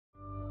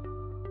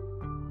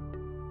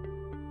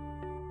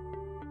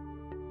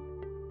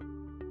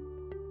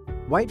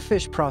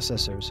Whitefish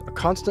processors are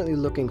constantly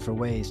looking for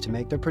ways to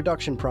make their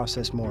production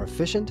process more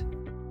efficient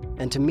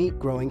and to meet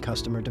growing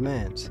customer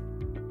demands.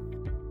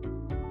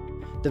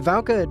 The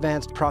Valka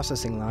Advanced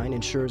Processing line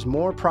ensures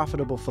more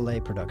profitable fillet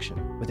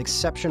production with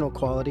exceptional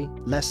quality,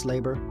 less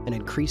labor, and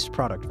increased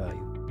product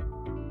value.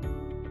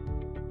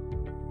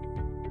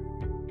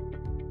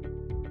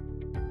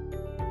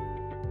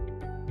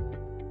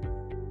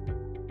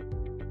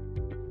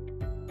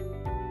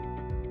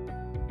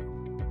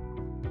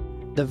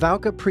 The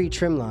Valka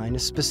pre-trim line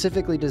is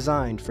specifically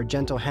designed for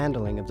gentle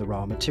handling of the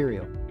raw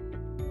material.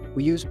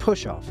 We use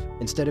push-off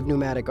instead of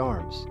pneumatic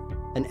arms,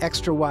 and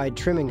extra-wide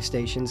trimming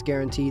stations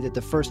guarantee that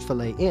the first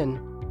fillet in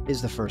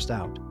is the first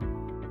out.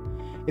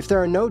 If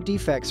there are no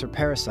defects or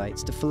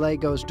parasites, the fillet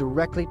goes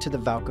directly to the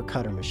Valka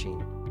cutter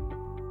machine.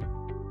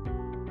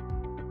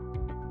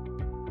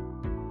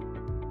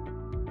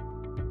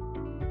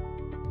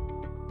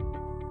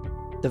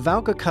 The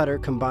Valka cutter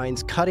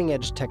combines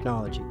cutting-edge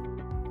technology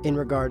in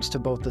regards to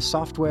both the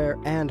software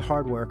and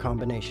hardware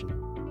combination.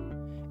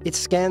 It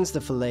scans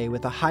the fillet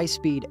with a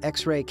high-speed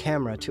X-ray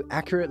camera to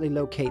accurately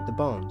locate the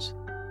bones.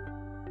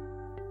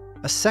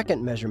 A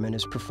second measurement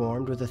is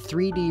performed with a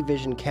 3D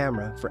vision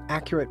camera for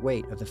accurate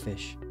weight of the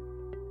fish.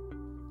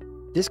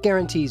 This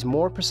guarantees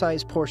more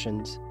precise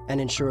portions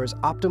and ensures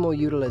optimal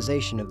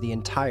utilization of the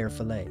entire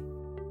fillet.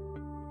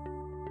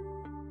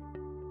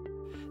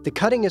 The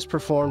cutting is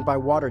performed by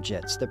water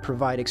jets that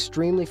provide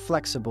extremely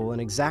flexible and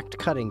exact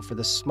cutting for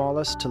the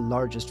smallest to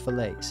largest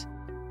fillets,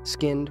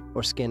 skinned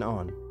or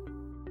skin-on.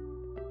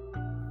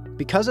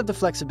 Because of the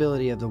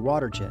flexibility of the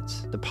water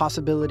jets, the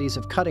possibilities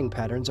of cutting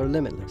patterns are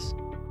limitless.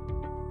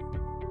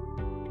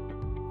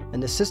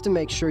 And the system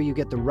makes sure you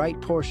get the right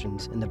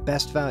portions and the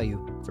best value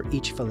for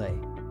each fillet.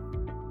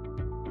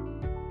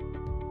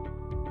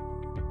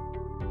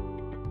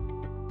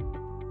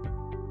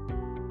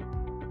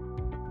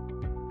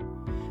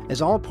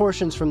 As all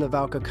portions from the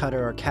Valka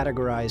cutter are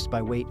categorized by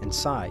weight and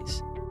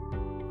size,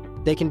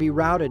 they can be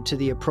routed to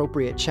the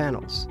appropriate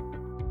channels.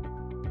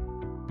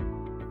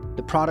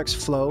 The products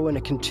flow in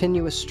a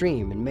continuous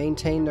stream and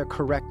maintain their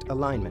correct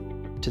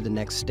alignment to the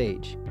next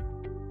stage.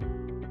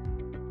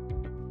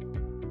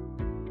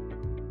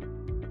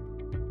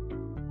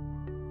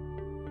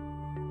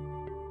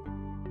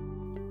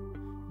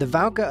 The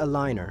Valka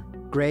aligner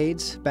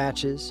grades,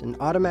 batches, and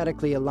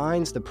automatically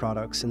aligns the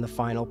products in the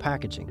final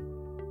packaging.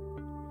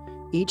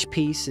 Each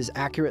piece is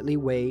accurately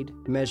weighed,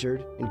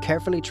 measured, and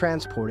carefully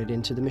transported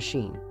into the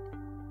machine.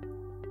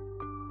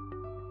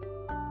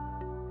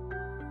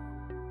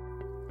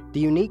 The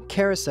unique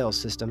carousel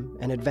system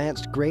and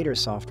advanced grader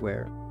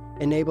software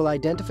enable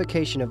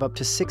identification of up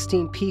to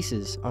 16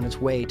 pieces on its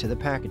way to the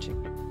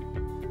packaging.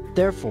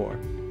 Therefore,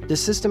 the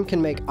system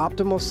can make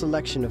optimal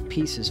selection of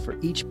pieces for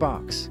each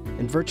box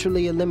and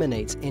virtually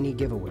eliminates any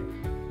giveaway.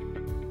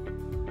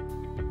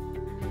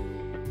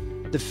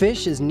 The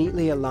fish is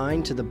neatly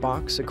aligned to the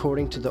box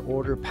according to the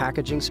order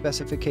packaging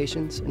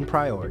specifications and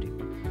priority.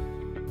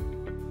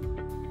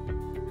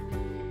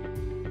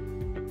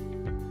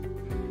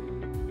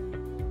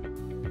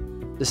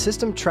 The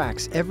system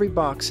tracks every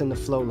box in the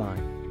flow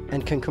line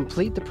and can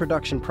complete the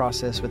production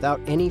process without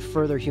any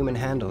further human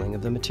handling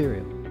of the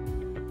material.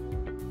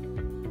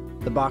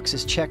 The box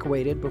is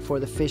check-weighted before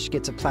the fish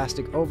gets a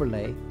plastic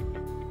overlay.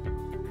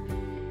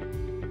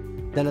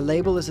 Then a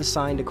label is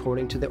assigned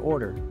according to the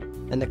order,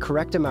 and the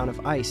correct amount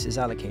of ice is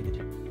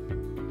allocated.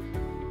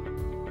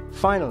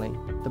 Finally,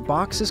 the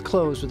box is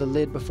closed with a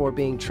lid before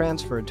being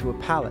transferred to a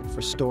pallet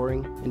for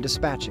storing and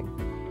dispatching.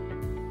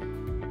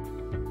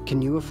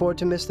 Can you afford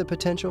to miss the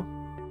potential?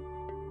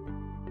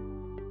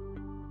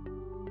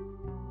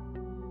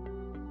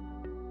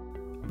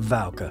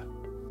 Valka.